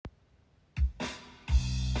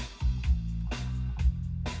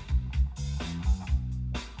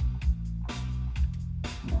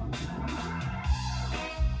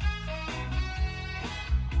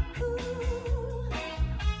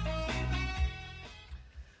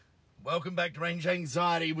Welcome back to Range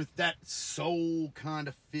Anxiety with that soul kind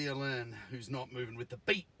of feeling. Who's not moving with the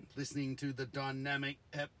beat, listening to the Dynamic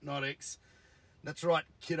Hypnotics. That's right,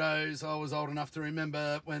 kiddos. I was old enough to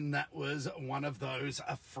remember when that was one of those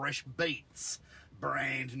fresh beats.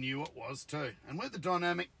 Brand new it was too. And were the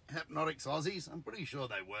Dynamic Hypnotics Aussies? I'm pretty sure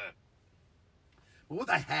they were. But what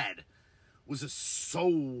they had was a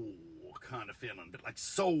soul kind of feeling, a bit like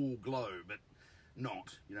Soul Glow, but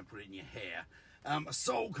not. You don't put it in your hair. A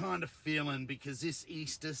soul kind of feeling, because this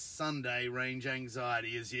Easter Sunday, Range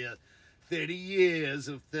Anxiety is your 30 years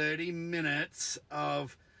of 30 minutes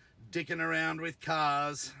of dicking around with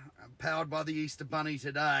cars, powered by the Easter Bunny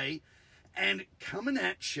today, and coming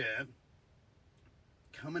at you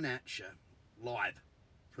live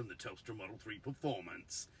from the Telstra Model 3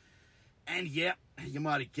 Performance. And yep, you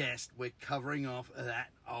might have guessed, we're covering off that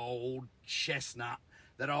old chestnut,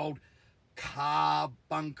 that old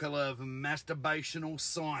carbuncle of masturbational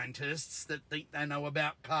scientists that think they know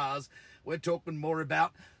about cars. We're talking more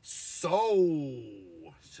about soul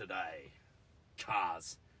today.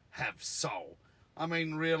 Cars have soul. I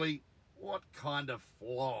mean, really, what kind of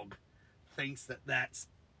flog thinks that that's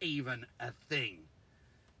even a thing?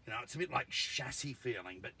 You know, it's a bit like chassis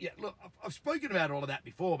feeling. But yeah, look, I've spoken about all of that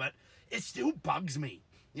before, but it still bugs me.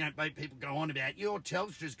 You know, people go on about, your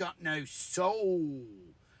Telstra's got no soul.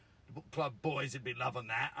 Book club boys would be loving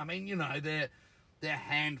that. I mean, you know, they're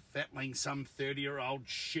hand-fettling some 30-year-old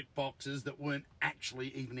shitboxes that weren't actually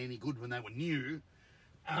even any good when they were new.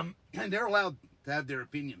 And they're allowed to have their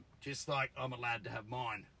opinion, just like I'm allowed to have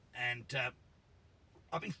mine. And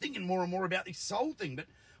I've been thinking more and more about this soul thing, but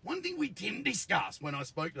one thing we didn't discuss when I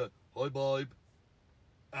spoke to Hi Babe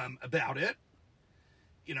about it,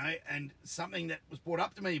 you know, and something that was brought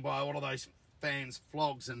up to me by all of those fans,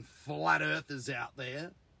 flogs, and flat earthers out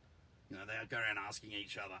there. You know, they go around asking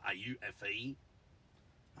each other, are you FE?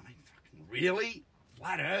 I mean, fucking really?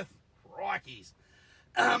 Flat Earth? Crikeys.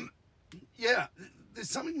 Yeah, there's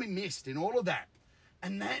something we missed in all of that.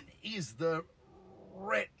 And that is the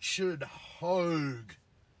wretched hogue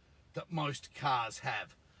that most cars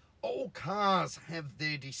have. All cars have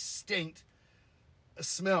their distinct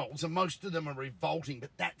smells, and most of them are revolting,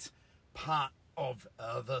 but that's part of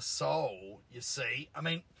the soul, you see. I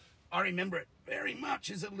mean, I remember it very much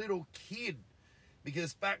as a little kid,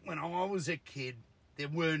 because back when I was a kid, there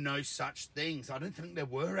were no such things. I don't think there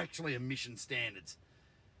were actually emission standards.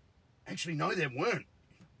 Actually, no, there weren't.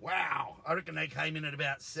 Wow. I reckon they came in at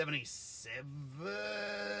about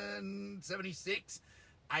 77, 76,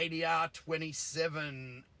 ADR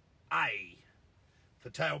 27A for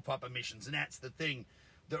tailpipe emissions. And that's the thing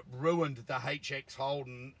that ruined the HX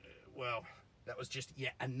Holden. Well, that was just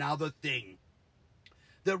yet another thing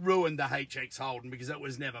that ruined the HX Holden, because it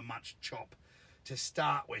was never much chop to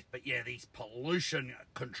start with. But yeah, these pollution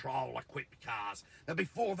control equipped cars. But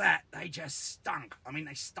before that, they just stunk. I mean,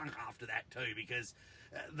 they stunk after that too, because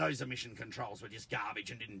those emission controls were just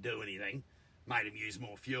garbage and didn't do anything. Made them use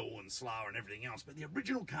more fuel and slower and everything else. But the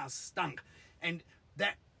original cars stunk. And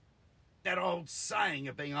that old saying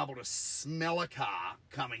of being able to smell a car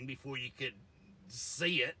coming before you could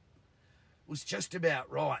see it was just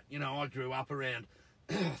about right. You know, I grew up around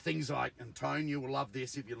things like, and Tone, you will love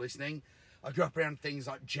this if you're listening, I grew up around things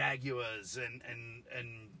like Jaguars and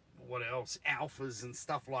what else, Alphas and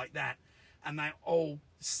stuff like that, and they all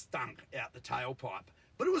stunk out the tailpipe.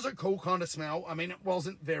 But it was a cool kind of smell. I mean, it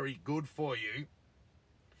wasn't very good for you.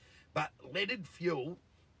 But leaded fuel,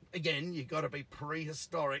 again, you've got to be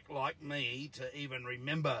prehistoric like me to even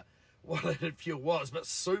remember what leaded fuel was. But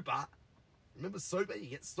super, remember super? You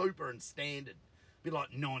get super and standard, a bit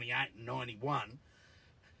like 98 and 91.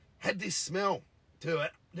 Had this smell to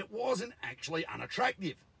it that wasn't actually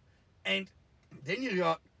unattractive. And then you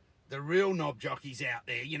got the real knob jockeys out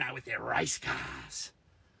there, you know, with their race cars.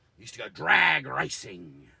 Used to go drag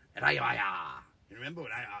racing at AIR. You remember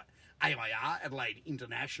when AIR, Adelaide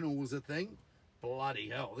International, was a thing? Bloody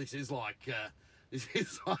hell, this is like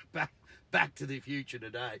back to the future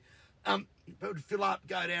today. But would fill up,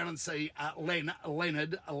 go down and see Leonard,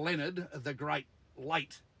 the great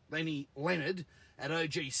late Lenny Leonard, at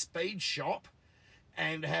OG Speed Shop,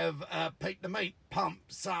 and have Pete the Meat pump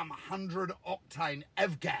some 100-octane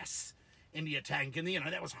avgas into your tank. And, you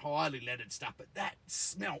know, that was highly leaded stuff, but that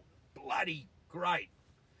smelt bloody great.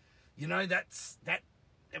 You know,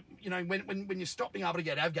 you know, when you stop being able to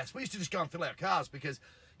get avgas, we used to just go and fill our cars because,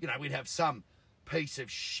 you know, we'd have some piece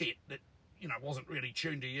of shit that, you know, wasn't really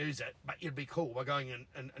tuned to use it, but it'd be cool by going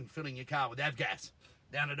and filling your car with avgas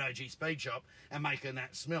down at OG Speed Shop and making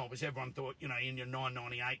that smell, because everyone thought, you know, in your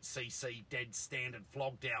 998cc dead standard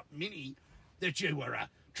flogged out Mini that you were a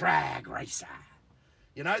drag racer.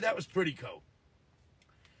 You know, that was pretty cool.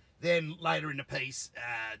 Then later in the piece,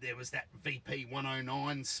 there was that VP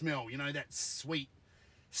 109 smell. You know, that sweet,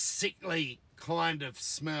 sickly kind of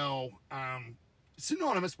smell,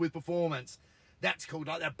 synonymous with performance. That's called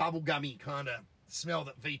like that bubblegummy kind of smell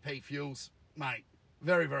that VP fuels, mate.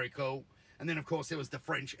 Very, very cool. And then, of course, there was the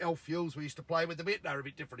French elf fuels we used to play with a bit. They were a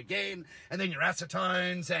bit different again. And then your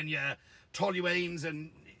acetones and your toluenes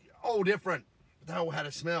and all different. They all had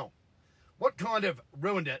a smell. What kind of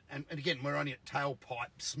ruined it, and again, we're only at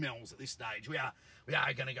tailpipe smells at this stage. We are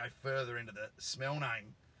going to go further into the smell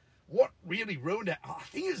name. What really ruined it, I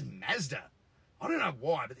think, is Mazda. I don't know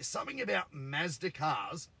why, but there's something about Mazda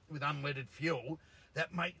cars with unleaded fuel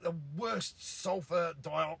that make the worst sulfur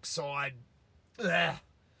dioxide,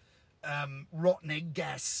 rotten egg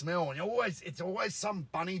gas smell. And it's always some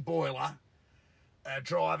bunny boiler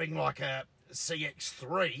driving like a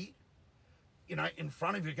CX-3, you know, in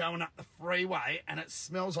front of you going up the freeway, and it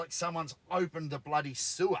smells like someone's opened the bloody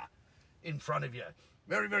sewer in front of you.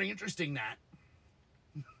 Very, very interesting, that.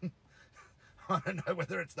 I don't know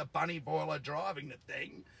whether it's the bunny boiler driving the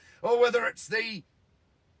thing or whether it's the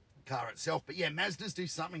car itself. But yeah, Mazdas do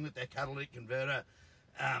something with their catalytic converter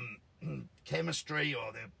chemistry,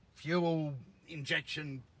 or their fuel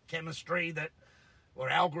injection chemistry, that, or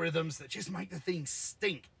algorithms that just make the thing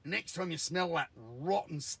stink. Next time you smell that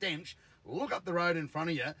rotten stench, look up the road in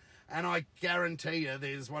front of you, and I guarantee you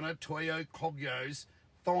there's one of Toyo Kogyo's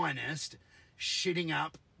finest shitting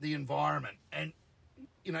up the environment. And,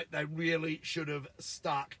 you know, they really should have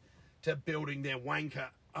stuck to building their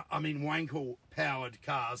Wankel-powered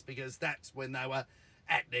cars, because that's when they were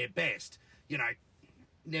at their best. You know,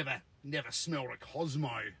 never smelled a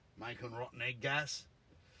Cosmo making rotten egg gas.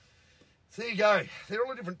 So there you go. They're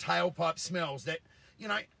all the different tailpipe smells that, you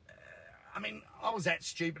know, I mean, I was that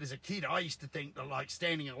stupid as a kid. I used to think that, like,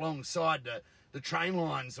 standing alongside the train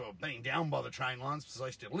lines, or being down by the train lines, because I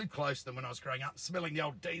used to live close to them when I was growing up, smelling the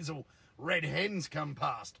old diesel red hens come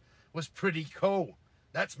past was pretty cool.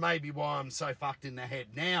 That's maybe why I'm so fucked in the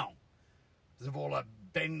head now, because of all the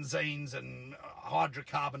benzenes and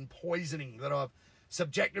hydrocarbon poisoning that I've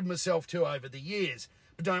subjected myself to over the years.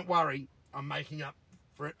 But don't worry, I'm making up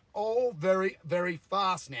for it all very, very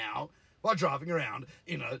fast now by driving around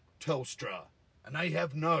in a Telstra. And they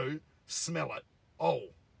have no smell at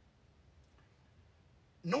all.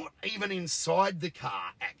 Not even inside the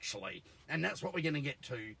car, actually. And that's what we're going to get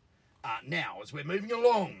to now, as we're moving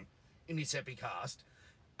along in this Epicast.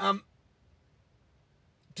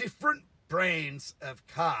 Different brands of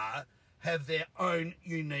car have their own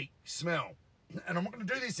unique smell. And I'm not going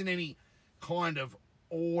to do this in any kind of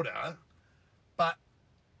order, but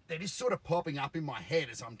they're just sort of popping up in my head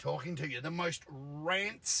as I'm talking to you. The most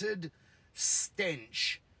rancid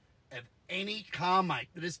stench of any car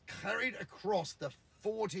make that has carried across the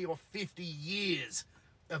 40 or 50 years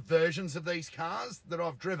of versions of these cars that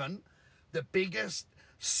I've driven. The biggest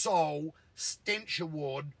sole stench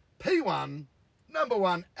award, P1, number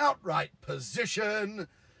one outright position,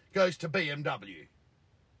 goes to BMW.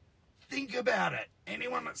 Think about it.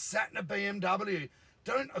 Anyone that's sat in a BMW,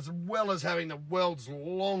 don't, as well as having the world's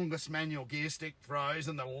longest manual gear stick throws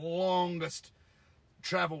and the longest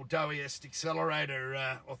travel doughiest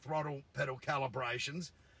accelerator or throttle pedal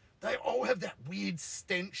calibrations, they all have that weird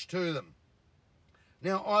stench to them.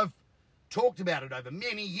 Now, I've talked about it over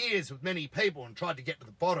many years with many people and tried to get to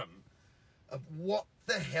the bottom of what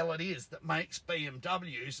the hell it is that makes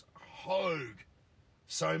BMWs hogue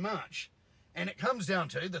so much. And it comes down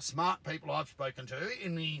to the smart people I've spoken to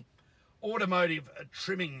in the automotive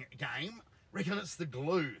trimming game reckon it's the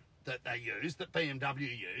glue that they use, that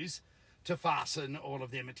BMW use, to fasten all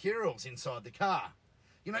of their materials inside the car.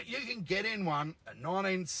 You know, you can get in one, a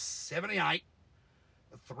 1978,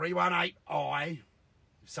 a 318i,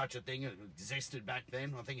 if such a thing existed back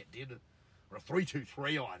then, I think it did, or a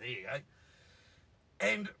 323i, there you go.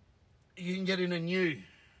 And you can get in a new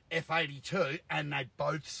F82, and they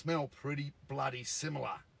both smell pretty bloody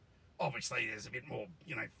similar. Obviously, there's a bit more,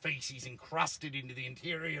 you know, feces encrusted into the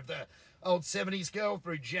interior of the old 70s girl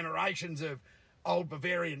through generations of old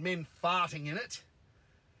Bavarian men farting in it.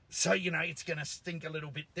 So, you know, it's going to stink a little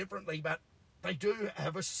bit differently, but they do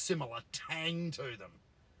have a similar tang to them.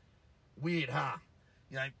 Weird, huh?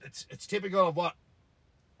 You know, it's typical of what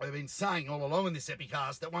we've been saying all along in this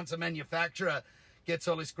Epicast, that once a manufacturer gets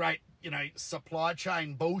all this great, you know, supply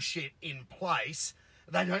chain bullshit in place,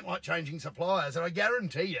 they don't like changing suppliers. And I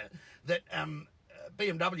guarantee you that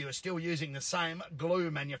BMW is still using the same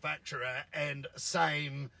glue manufacturer and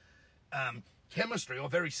same chemistry, or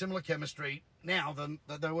very similar chemistry now than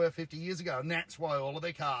they were 50 years ago. And that's why all of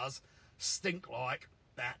their cars stink like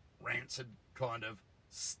that rancid kind of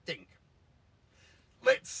stink.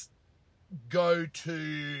 Let's go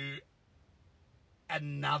to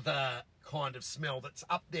another kind of smell that's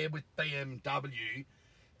up there with BMW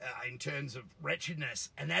in terms of wretchedness,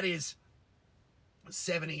 and that is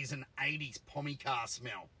 70s and 80s pommy car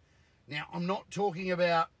smell. Now, I'm not talking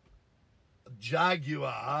about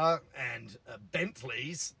Jaguar and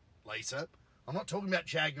Bentleys, Lisa. I'm not talking about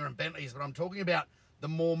Jaguar and Bentleys, but I'm talking about the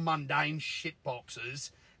more mundane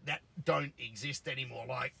shitboxes that don't exist anymore,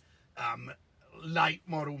 like late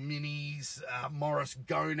model Minis, Morris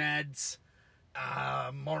Gonads,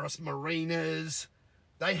 Morris Marinas.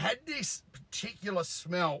 They had this particular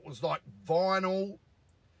smell. It was like vinyl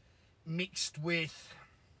mixed with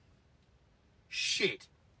shit,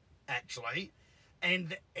 actually.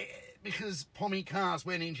 And because pommy cars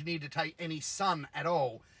weren't engineered to take any sun at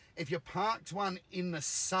all, if you parked one in the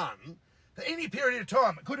sun for any period of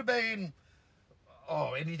time, it could have been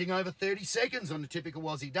anything over 30 seconds on a typical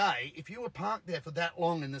Aussie day. If you were parked there for that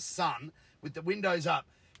long in the sun with the windows up,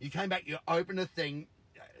 you came back, you opened a thing,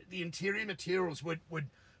 the interior materials would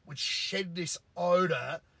shed this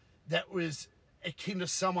odour that was akin to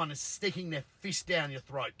someone sticking their fist down your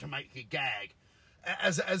throat to make you gag.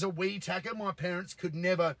 As a wee tacker, my parents could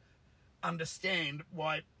never understand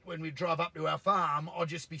why when we drive up to our farm, I'd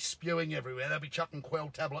just be spewing everywhere. They'd be chucking Quell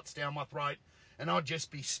tablets down my throat and I'd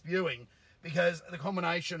just be spewing, because the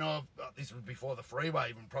combination of, this was before the freeway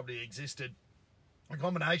even probably existed, the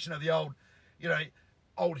combination of the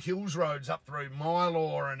old hills roads up through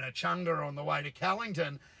Mylor and Echunga on the way to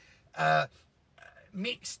Callington,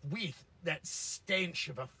 mixed with that stench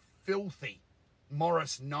of a filthy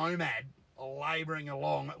Morris Nomad labouring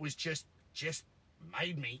along. It was just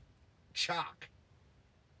made me chuck,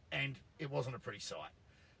 and it wasn't a pretty sight.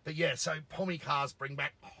 But yeah, so pommy cars bring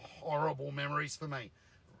back horrible memories for me.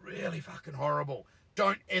 Really fucking horrible.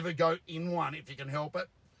 Don't ever go in one if you can help it.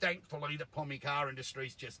 Thankfully, the pommy car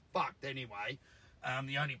industry's just fucked anyway.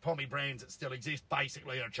 The only pommy brands that still exist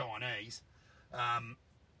basically are Chinese,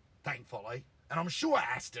 thankfully. And I'm sure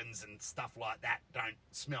Astons and stuff like that don't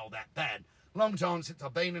smell that bad. Long time since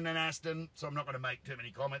I've been in an Aston, so I'm not going to make too many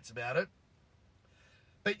comments about it.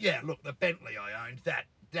 But yeah, look, the Bentley I owned, that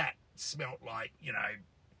smelt like,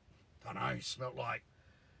 smelt like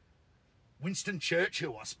Winston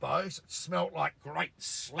Churchill, I suppose. It smelt like great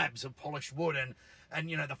slabs of polished wood and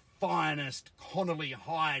the finest Connolly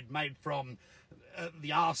hide made from the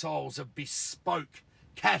arseholes of bespoke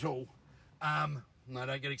cattle. No,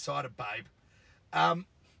 don't get excited, babe.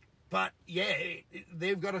 But yeah,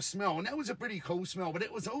 they've got a smell, and that was a pretty cool smell, but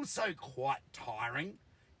it was also quite tiring.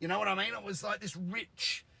 You know what I mean? It was like this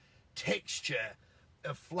rich texture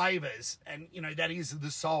of flavours, and that is the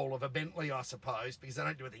soul of a Bentley, I suppose, because they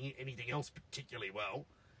don't do anything else particularly well,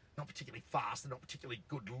 not particularly fast, and not particularly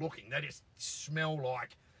good looking. They just smell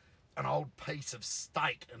like an old piece of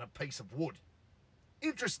steak and a piece of wood.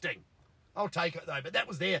 Interesting. I'll take it though. But that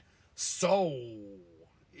was their soul,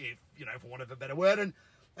 if for want of a better word.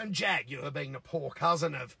 And Jaguar, being the poor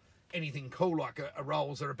cousin of anything cool like a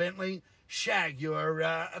Rolls or a Bentley, Jaguar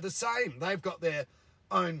are the same. They've got their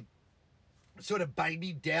own sort of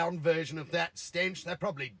baby down version of that stench. They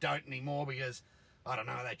probably don't anymore because, I don't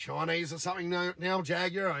know, they're Chinese or something now,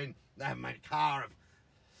 Jaguar. I mean, they haven't made a car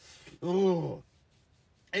of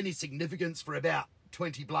any significance for about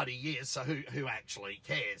 20 bloody years, so who actually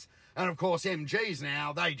cares? And of course, MGs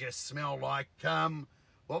now, they just smell like,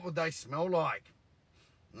 what would they smell like?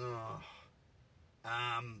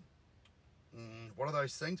 What are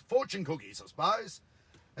those things? Fortune cookies, I suppose.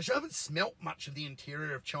 Actually, I haven't smelt much of the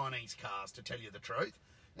interior of Chinese cars, to tell you the truth.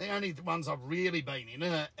 The only ones I've really been in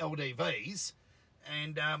are LDVs.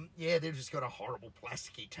 And, they've just got a horrible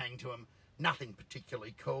plasticky tang to them. Nothing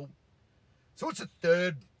particularly cool. So what's the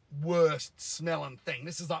third worst smelling thing?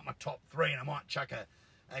 This is like my top three, and I might chuck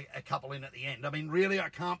a couple in at the end. I mean, really, I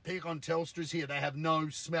can't pick on Telstra's here. They have no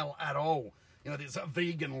smell at all. There's a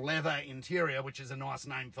vegan leather interior, which is a nice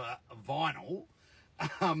name for vinyl.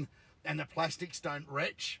 And the plastics don't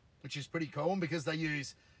retch, which is pretty cool, because they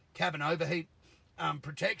use cabin overheat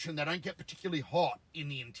protection. They don't get particularly hot in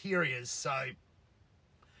the interiors, so,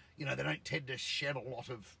 they don't tend to shed a lot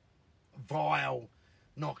of vile,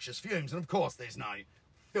 noxious fumes. And, of course, there's no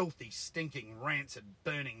filthy, stinking, rancid,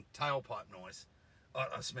 burning tailpipe noise,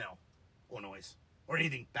 smell, or noise, or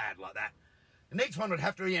anything bad like that. The next one would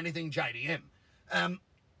have to be anything JDM.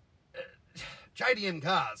 JDM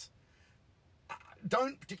cars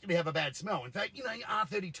don't particularly have a bad smell. In fact,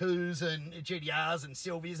 R32s and GTRs and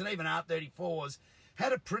Silvias and even R34s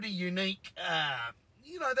had a pretty unique,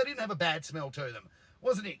 they didn't have a bad smell to them.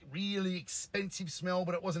 Wasn't a really expensive smell,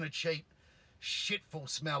 but it wasn't a cheap, shitful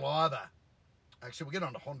smell either. Actually, we'll get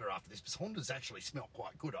on to Honda after this, because Honda's actually smelt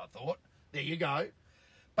quite good, I thought. There you go.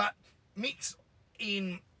 But mix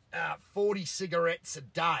in 40 cigarettes a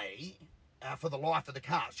day for the life of the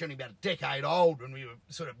car. It's only about a decade old when we were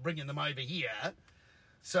sort of bringing them over here.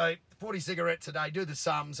 So 40 cigarettes a day, do the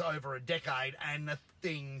sums over a decade, and the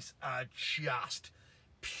things are just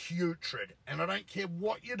putrid. And I don't care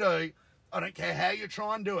what you do. I don't care how you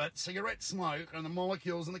try and do it. Cigarette smoke and the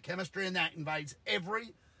molecules and the chemistry and that invades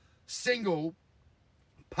every single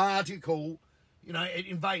particle. You know, it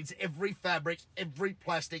invades every fabric, every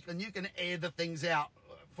plastic, and you can air the things out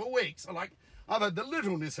for weeks. Like, I've had the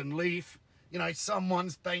little Nissan Leaf. You know,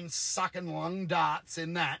 someone's been sucking lung darts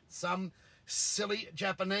in that. Some silly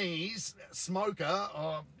Japanese smoker,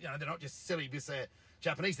 or, you know, they're not just silly because they're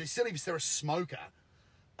Japanese, they're silly because they're a smoker,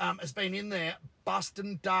 has been in there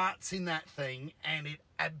busting darts in that thing, and it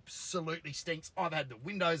absolutely stinks. I've had the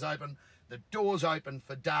windows open, the doors open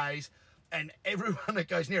for days, and everyone that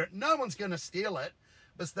goes near it, no one's going to steal it,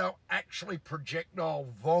 but they'll actually projectile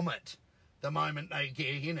vomit the moment they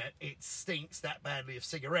get in it. It stinks that badly of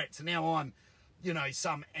cigarettes. And now I'm, you know,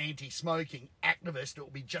 some anti-smoking activist. It will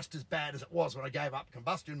be just as bad as it was when I gave up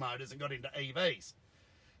combustion motors and got into EVs.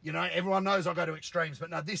 You know, everyone knows I go to extremes, but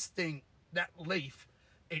now this thing, that Leaf,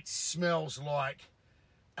 it smells like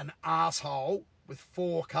an asshole with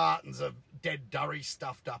 4 cartons of dead durry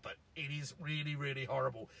stuffed up it. It is really, really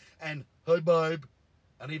horrible. And hey, babe,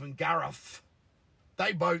 and even Gareth,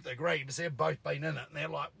 they both agree, because they've both been in it, and they're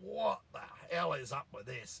like, what the hell is up with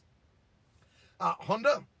this?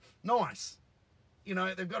 Honda, nice. You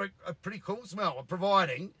know, they've got a pretty cool smell,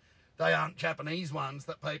 providing they aren't Japanese ones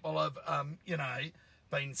that people have, you know,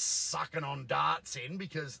 been sucking on darts in,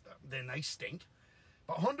 because then they stink.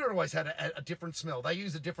 But Honda always had a different smell. They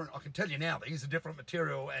use a different, I can tell you now, they use a different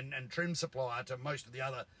material and trim supplier to most of the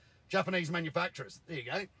other Japanese manufacturers. There you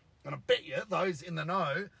go. And I bet you those in the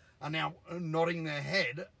know are now nodding their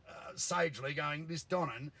head sagely, going, this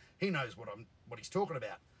Donnan, he knows what he's talking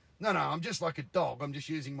about. No, I'm just like a dog. I'm just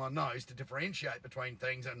using my nose to differentiate between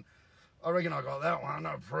things, and I reckon I got that one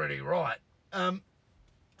pretty right. So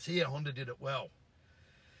yeah, Honda did it well.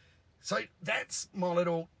 So that's my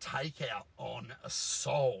little takeout on a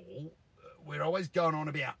Soul. We're always going on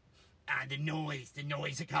about the noise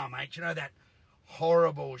a car makes. You know, that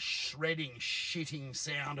horrible shredding, shitting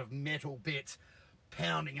sound of metal bits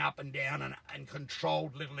pounding up and down, and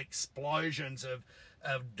controlled little explosions of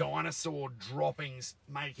dinosaur droppings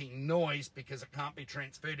making noise because it can't be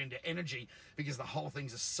transferred into energy because the whole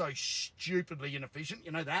thing's so stupidly inefficient.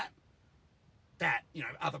 You know that? That, you know,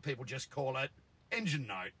 other people just call it engine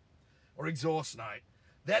note or exhaust note.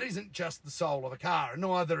 That isn't just the soul of a car, and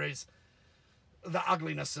neither is the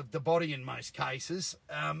ugliness of the body in most cases.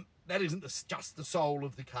 That isn't just the soul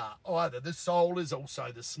of the car either. The soul is also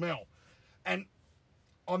the smell. And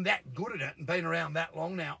I'm that good at it and been around that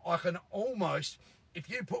long now, I can almost, if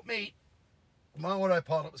you put me, my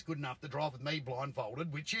autopilot was good enough to drive with me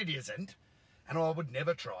blindfolded, which it isn't, and I would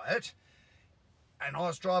never try it, and I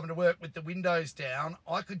was driving to work with the windows down,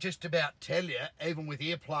 I could just about tell you, even with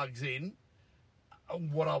earplugs in,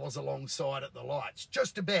 what I was alongside at the lights.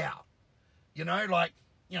 Just about. You know, like,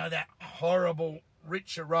 you know, that horrible,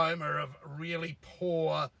 rich aroma of really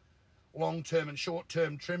poor long-term and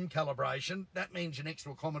short-term trim calibration. That means you're next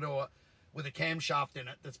to a Commodore with a camshaft in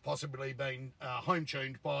it that's possibly been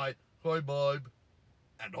home-tuned by Hi Bob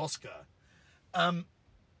and Oscar.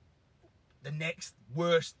 The next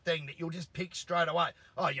worst thing that you'll just pick straight away.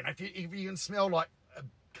 Oh, you know, if you can smell like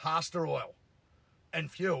castor oil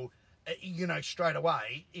and fuel, you know, straight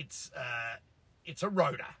away, it's a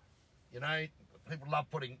rotor. You know, people love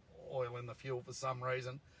putting oil in the fuel for some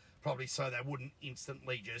reason, probably so they wouldn't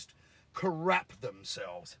instantly just crap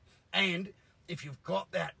themselves. And if you've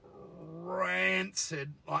got that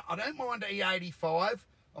rancid, like, I don't mind E85.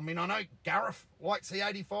 I mean, I know Gareth likes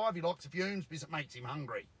E85. He likes the fumes because it makes him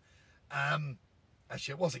hungry.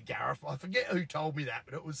 Actually, it wasn't Gareth. I forget who told me that,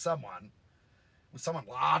 but it was someone. It was someone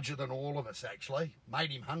larger than all of us, actually.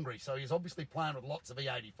 Made him hungry, so he's obviously playing with lots of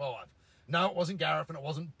E85. No, it wasn't Gareth, and it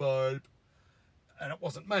wasn't Bob, and it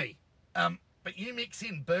wasn't me. But you mix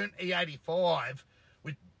in burnt E85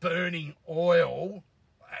 with burning oil,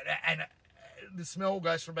 and the smell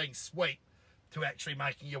goes from being sweet to actually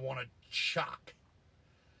making you want to chuck.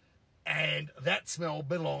 And that smell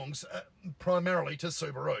belongs primarily to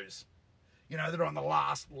Subarus. You know, they're on the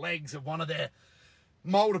last legs of one of their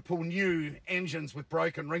multiple new engines with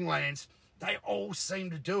broken ringlands. They all seem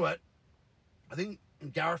to do it. I think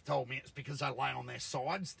Gareth told me it's because they lay on their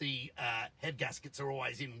sides. The head gaskets are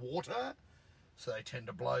always in water, so they tend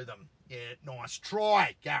to blow them. Yeah, nice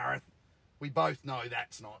try, Gareth. We both know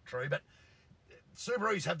that's not true, but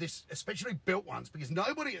Subarus have this, especially built ones, because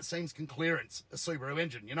nobody, it seems, can clearance a Subaru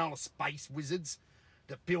engine. You know, all the space wizards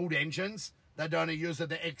that build engines, they don't use the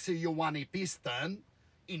XU1 piston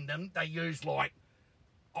in them. They use, like,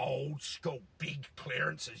 old school big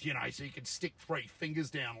clearances, you know, so you can stick 3 fingers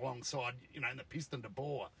down alongside, you know, in the piston to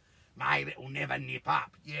bore. Mate, it will never nip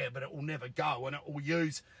up. Yeah, but it will never go, and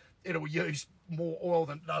it'll use more oil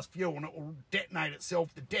than it does fuel, and it will detonate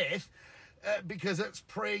itself to death because it's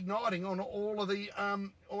pre-igniting on all of the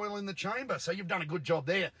oil in the chamber. So you've done a good job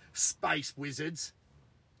there, space wizards.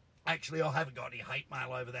 Actually, I haven't got any hate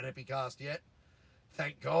mail over that Epicast yet,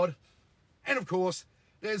 thank God. And of course,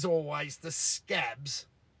 there's always the scabs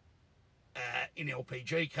in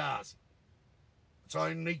LPG cars. It's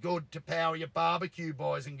only good to power your barbecue,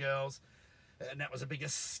 boys and girls. And that was the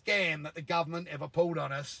biggest scam that the government ever pulled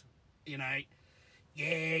on us. You know,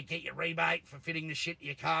 yeah, get your rebate for fitting the shit to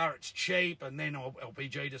your car, it's cheap. And then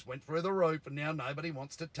LPG just went through the roof, and now nobody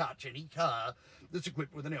wants to touch any car that's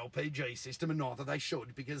equipped with an LPG system, and neither they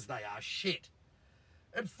should, because they are shit.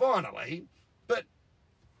 And finally, but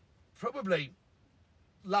probably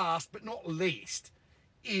last but not least,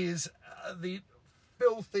 is the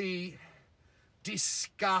filthy,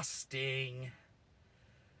 disgusting,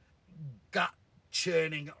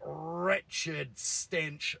 gut-churning, wretched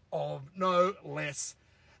stench of no less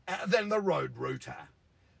than the road router.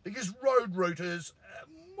 Because road routers,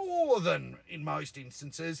 more than in most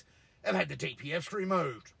instances, have had the DPFs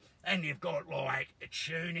removed. And you've got, like, a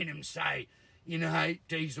tune in them say, you know,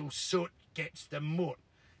 diesel soot gets the mutt.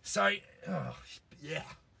 So, yeah.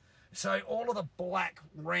 So all of the black,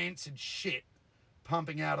 rancid shit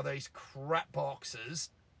pumping out of these crap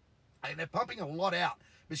boxes, and they're pumping a lot out,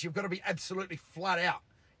 because you've got to be absolutely flat out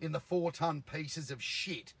in the 4-ton pieces of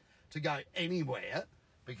shit to go anywhere,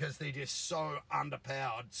 because they're just so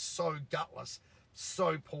underpowered, so gutless,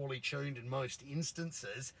 so poorly tuned in most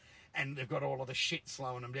instances, and they've got all of the shit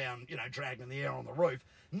slowing them down, you know, dragging the air on the roof.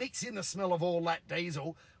 Mix in the smell of all that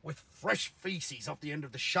diesel with fresh feces off the end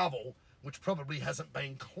of the shovel, which probably hasn't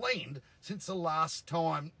been cleaned since the last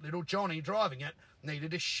time little Johnny driving it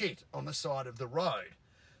needed a shit on the side of the road.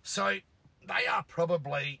 So they are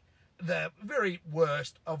probably the very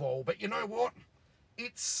worst of all. But you know what?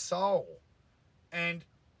 It's soul. And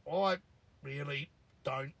I really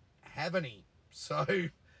don't have any. So,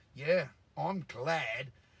 yeah, I'm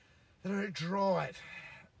glad that I don't drive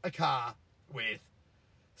a car with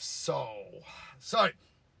soul. So,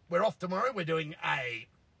 we're off tomorrow. We're doing a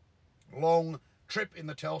long trip in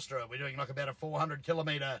the Telstra. We're doing like about a 400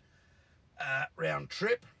 kilometre round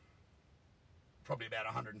trip, probably about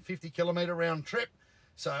 150 kilometre round trip.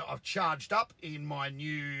 So I've charged up in my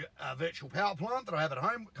new virtual power plant that I have at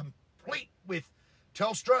home, complete with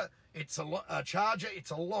Telstra. It's a charger.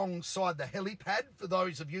 It's alongside the helipad, for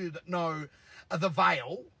those of you that know the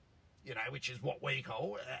Vale, you know, which is what we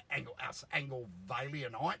call us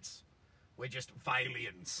Angle-Valianites. We're just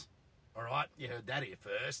Valians, all right? You heard that here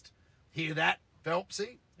first. Hear that,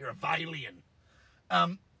 Phelpsy? You're a Valian.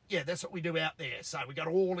 Yeah, that's what we do out there. So we got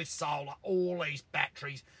all this solar, all these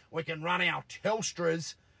batteries. We can run our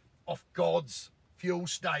Telstras off God's fuel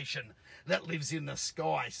station that lives in the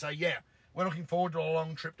sky. So, yeah, we're looking forward to a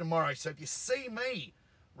long trip tomorrow. So if you see me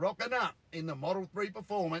rocking up in the Model 3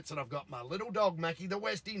 Performance and I've got my little dog, Mackie the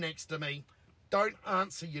Westie, next to me, don't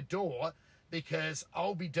answer your door, because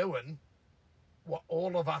I'll be doing what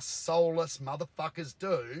all of us soulless motherfuckers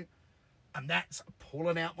do, and that's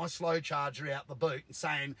pulling out my slow charger out the boot and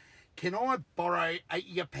saying, can I borrow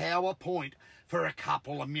your PowerPoint for a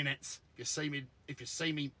couple of minutes? If you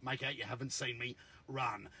see me, make out you haven't seen me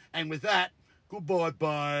run. And with that, goodbye,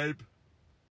 babe.